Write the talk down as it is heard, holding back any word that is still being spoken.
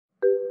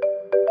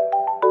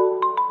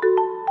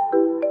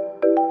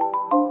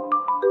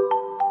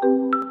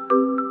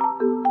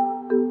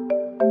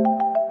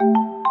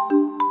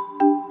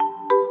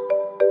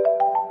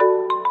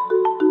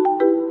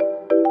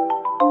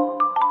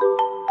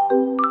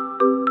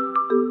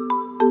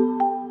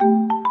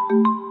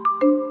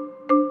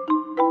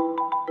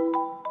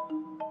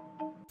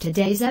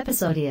today's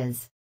episode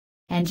is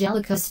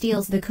Angelica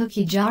steals the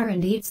cookie jar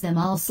and eats them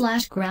all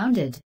 /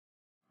 grounded.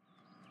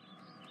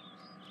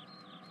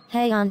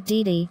 Hey Aunt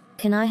Dee,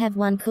 can I have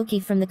one cookie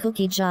from the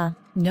cookie jar?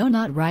 No,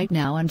 not right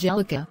now,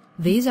 Angelica.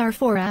 These are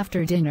for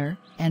after dinner,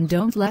 and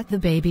don't let the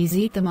babies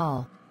eat them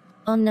all.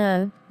 Oh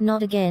no,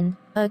 not again.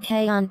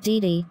 Okay Aunt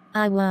Dee,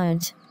 I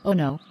won't. Oh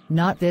no,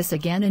 not this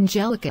again,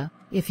 Angelica.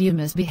 If you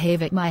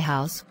misbehave at my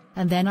house,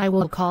 and then I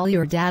will call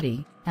your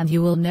daddy, and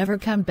you will never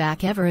come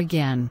back ever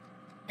again.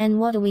 And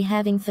what are we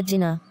having for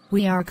dinner?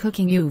 We are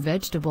cooking you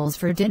vegetables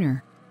for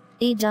dinner.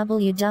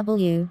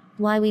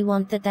 Why we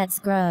want that? That's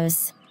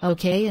gross.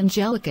 Okay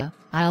Angelica,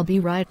 I'll be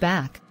right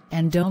back,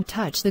 and don't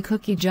touch the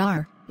cookie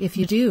jar. If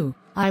you do,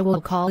 I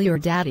will call your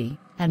daddy,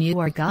 and you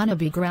are gonna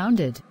be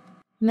grounded.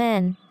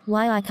 Man,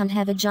 why I can't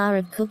have a jar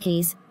of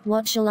cookies?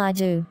 What shall I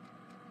do?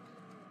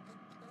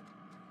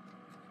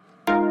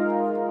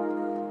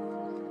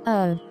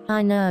 Oh,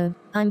 I know,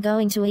 I'm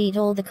going to eat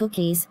all the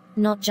cookies,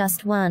 not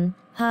just one.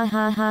 Ha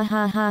ha ha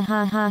ha ha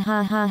ha ha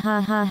ha ha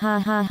ha ha ha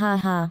ha ha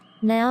ha.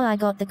 Now I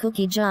got the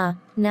cookie jar,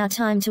 now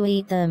time to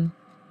eat them.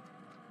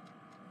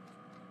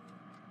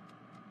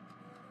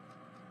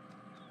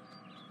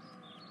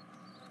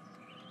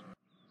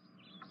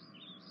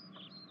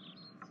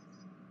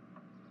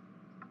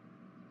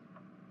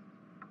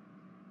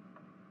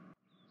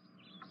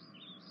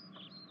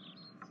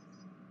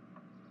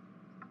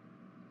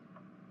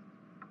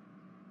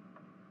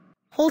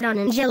 Hold on,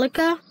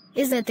 Angelica.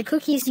 Is that the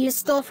cookies you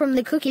stole from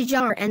the cookie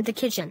jar and the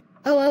kitchen?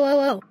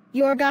 Oh,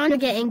 you're gonna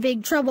get in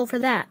big trouble for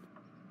that.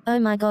 Oh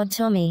my god,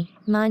 Tommy,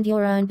 mind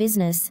your own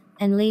business,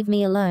 and leave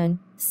me alone,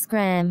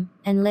 scram,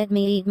 and let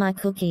me eat my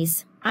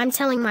cookies. I'm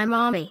telling my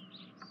mommy.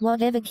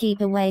 Whatever,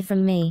 keep away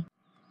from me.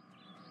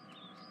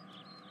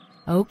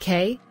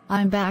 Okay,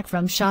 I'm back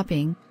from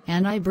shopping,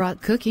 and I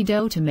brought cookie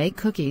dough to make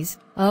cookies.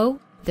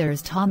 Oh,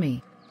 there's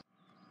Tommy.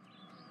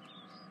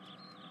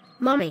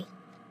 Mommy.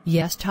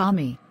 Yes,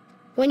 Tommy.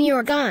 When you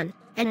were gone,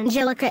 and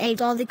Angelica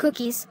ate all the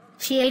cookies,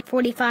 she ate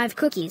 45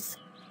 cookies.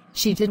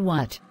 She did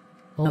what?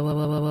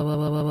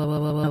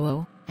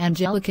 Oh,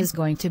 Angelica's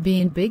going to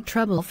be in big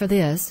trouble for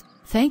this.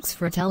 Thanks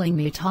for telling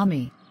me,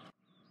 Tommy.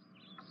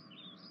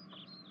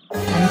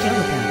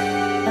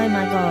 Angelica. Oh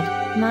my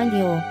god, mind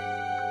your...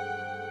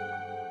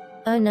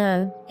 Oh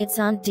no, it's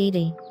Aunt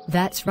Dee.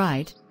 That's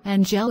right,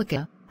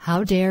 Angelica.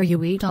 How dare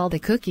you eat all the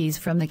cookies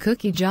from the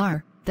cookie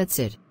jar? That's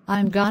it.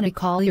 I'm gonna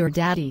call your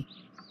daddy.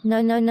 No.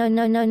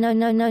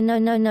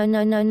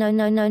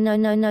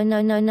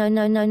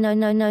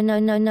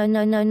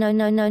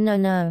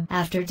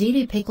 After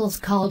Dee Pickles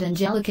called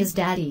Angelica's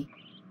daddy.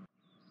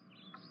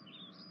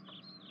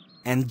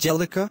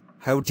 Angelica,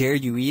 how dare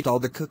you eat all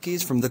the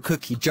cookies from the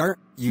cookie jar?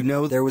 You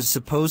know there was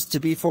supposed to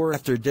be 4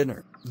 after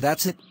dinner.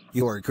 That's it.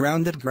 You are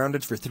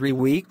grounded for 3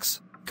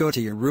 weeks. Go to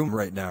your room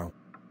right now.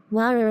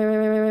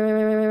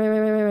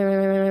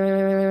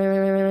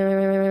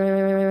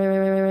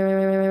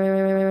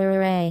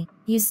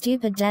 You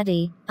stupid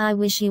daddy, I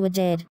wish you were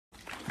dead.